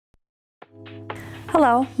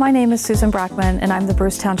Hello, my name is Susan Brockman and I'm the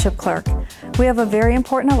Bruce Township Clerk. We have a very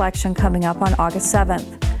important election coming up on August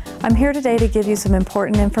 7th. I'm here today to give you some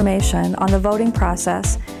important information on the voting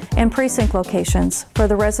process and precinct locations for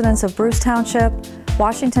the residents of Bruce Township,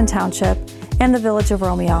 Washington Township, and the Village of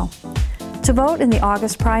Romeo. To vote in the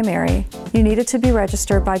August primary, you needed to be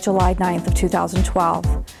registered by July 9th of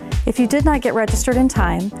 2012. If you did not get registered in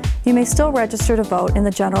time, you may still register to vote in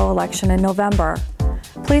the general election in November.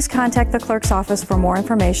 Please contact the clerk's office for more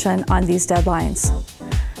information on these deadlines.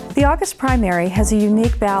 The August primary has a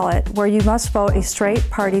unique ballot where you must vote a straight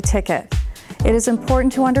party ticket. It is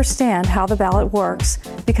important to understand how the ballot works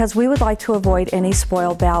because we would like to avoid any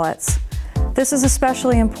spoiled ballots. This is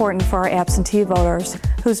especially important for our absentee voters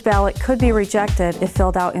whose ballot could be rejected if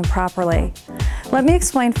filled out improperly. Let me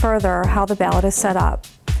explain further how the ballot is set up.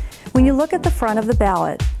 When you look at the front of the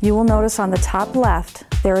ballot, you will notice on the top left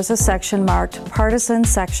there is a section marked Partisan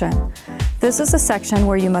Section. This is a section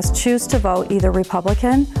where you must choose to vote either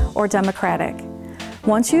Republican or Democratic.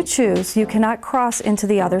 Once you choose, you cannot cross into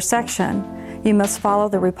the other section. You must follow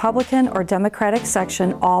the Republican or Democratic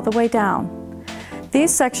section all the way down.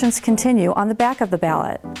 These sections continue on the back of the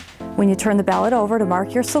ballot. When you turn the ballot over to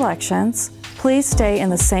mark your selections, please stay in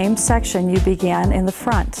the same section you began in the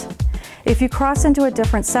front. If you cross into a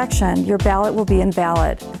different section, your ballot will be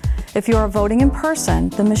invalid. If you are voting in person,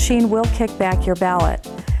 the machine will kick back your ballot.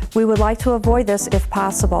 We would like to avoid this if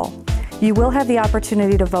possible. You will have the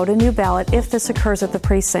opportunity to vote a new ballot if this occurs at the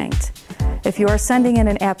precinct. If you are sending in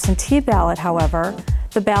an absentee ballot, however,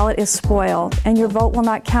 the ballot is spoiled and your vote will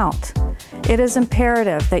not count. It is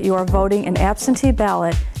imperative that you are voting an absentee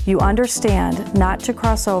ballot you understand not to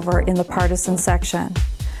cross over in the partisan section.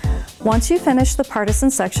 Once you finish the partisan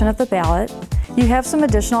section of the ballot, you have some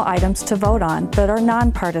additional items to vote on that are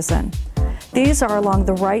nonpartisan. These are along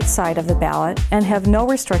the right side of the ballot and have no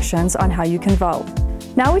restrictions on how you can vote.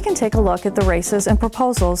 Now we can take a look at the races and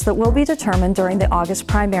proposals that will be determined during the August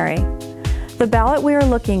primary. The ballot we are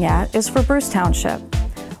looking at is for Bruce Township.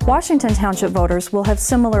 Washington Township voters will have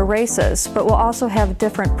similar races, but will also have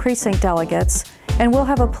different precinct delegates and will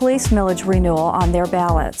have a police millage renewal on their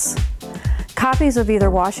ballots. Copies of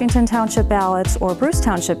either Washington Township ballots or Bruce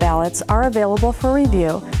Township ballots are available for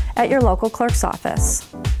review at your local clerk's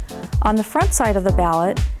office. On the front side of the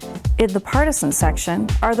ballot, in the partisan section,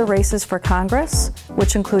 are the races for Congress,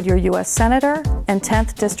 which include your U.S. Senator and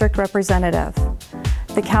 10th District Representative.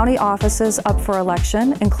 The county offices up for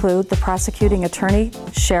election include the prosecuting attorney,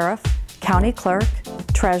 sheriff, county clerk,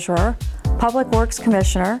 treasurer, public works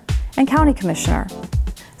commissioner, and county commissioner.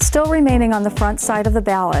 Still remaining on the front side of the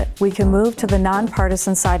ballot, we can move to the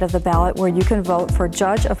nonpartisan side of the ballot where you can vote for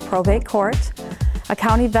Judge of Probate Court, a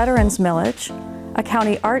County Veterans Millage, a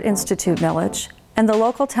County Art Institute Millage, and the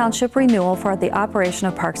local township renewal for the operation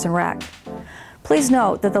of Parks and Rec. Please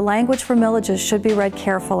note that the language for millages should be read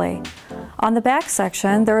carefully. On the back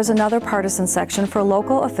section, there is another partisan section for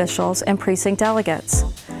local officials and precinct delegates.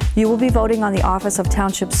 You will be voting on the office of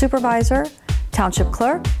Township Supervisor, Township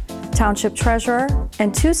Clerk, Township Treasurer,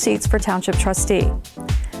 and 2 seats for Township Trustee.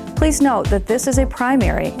 Please note that this is a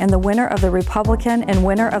primary and the winner of the Republican and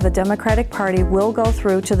winner of the Democratic Party will go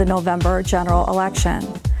through to the November general election.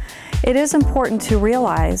 It is important to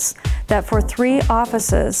realize that for 3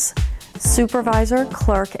 offices, Supervisor,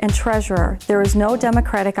 Clerk, and Treasurer, there is no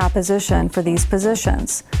Democratic opposition for these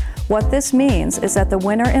positions. What this means is that the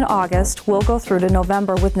winner in August will go through to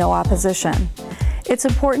November with no opposition. It's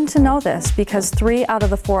important to know this because 3 out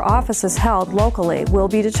of the 4 offices held locally will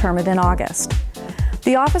be determined in August.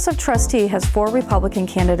 The office of trustee has 4 Republican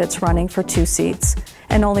candidates running for 2 seats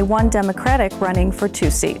and only 1 Democratic running for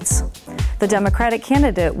 2 seats. The Democratic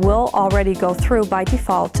candidate will already go through by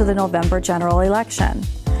default to the November general election.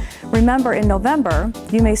 Remember, in November,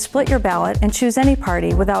 you may split your ballot and choose any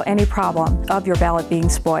party without any problem of your ballot being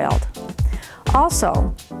spoiled.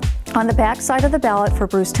 Also, on the back side of the ballot for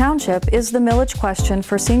Bruce Township is the millage question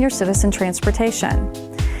for senior citizen transportation.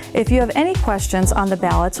 If you have any questions on the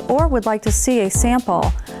ballots or would like to see a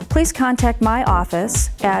sample, please contact my office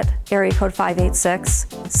at area code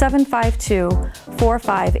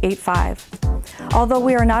 586-752-4585. Although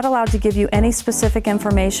we are not allowed to give you any specific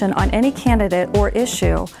information on any candidate or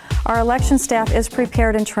issue, our election staff is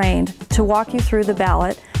prepared and trained to walk you through the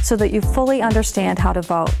ballot so that you fully understand how to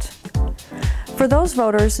vote. For those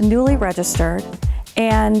voters newly registered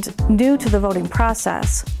and new to the voting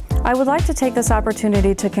process, I would like to take this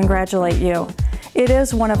opportunity to congratulate you. It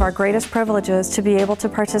is one of our greatest privileges to be able to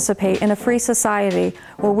participate in a free society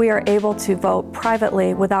where we are able to vote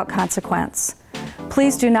privately without consequence.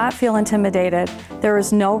 Please do not feel intimidated. There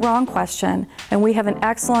is no wrong question, and we have an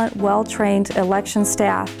excellent, well-trained election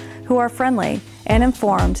staff who are friendly and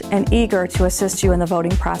informed and eager to assist you in the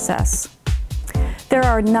voting process. There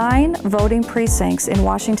are 9 voting precincts in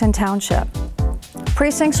Washington Township.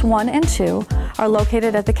 Precincts 1 and 2 are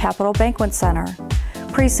located at the Capitol Banquet Center.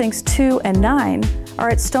 Precincts 2 and 9 are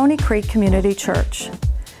at Stony Creek Community Church.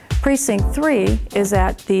 Precinct 3 is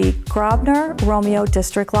at the Grosvenor Romeo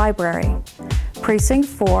District Library. Precinct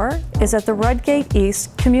 4 is at the Rudgate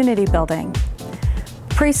East Community Building.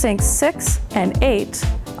 Precincts 6 and 8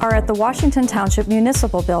 are at the Washington Township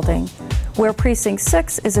Municipal Building, where Precinct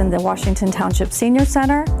 6 is in the Washington Township Senior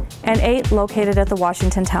Center and 8 located at the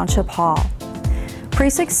Washington Township Hall.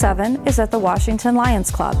 Precinct 7 is at the Washington Lions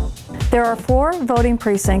Club. There are 4 voting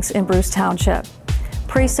precincts in Bruce Township.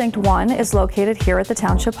 Precinct 1 is located here at the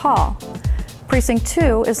Township Hall. Precinct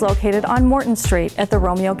 2 is located on Morton Street at the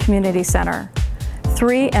Romeo Community Center.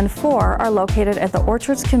 3 and 4 are located at the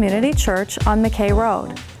Orchards Community Church on McKay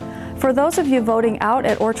Road. For those of you voting out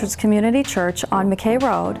at Orchards Community Church on McKay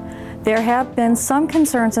Road, there have been some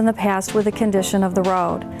concerns in the past with the condition of the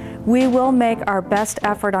road. We will make our best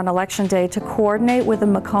effort on Election Day to coordinate with the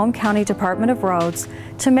Macomb County Department of Roads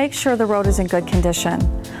to make sure the road is in good condition.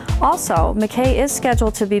 Also, McKay is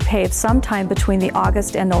scheduled to be paved sometime between the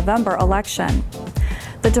August and November election.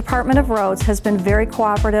 The Department of Roads has been very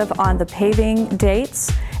cooperative on the paving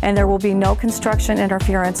dates, and there will be no construction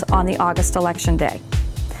interference on the August election day.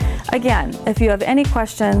 Again, if you have any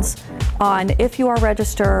questions on if you are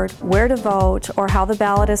registered, where to vote, or how the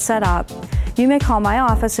ballot is set up, you may call my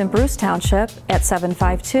office in Bruce Township at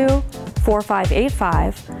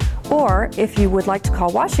 752-4585, or if you would like to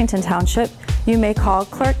call Washington Township, you may call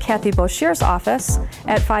Clerk Kathy Boshear's office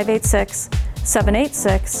at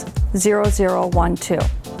 586-786-0012.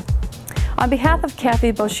 On behalf of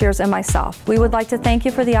Kathy Boshears and myself, we would like to thank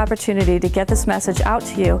you for the opportunity to get this message out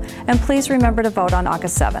to you, and please remember to vote on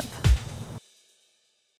August 7th.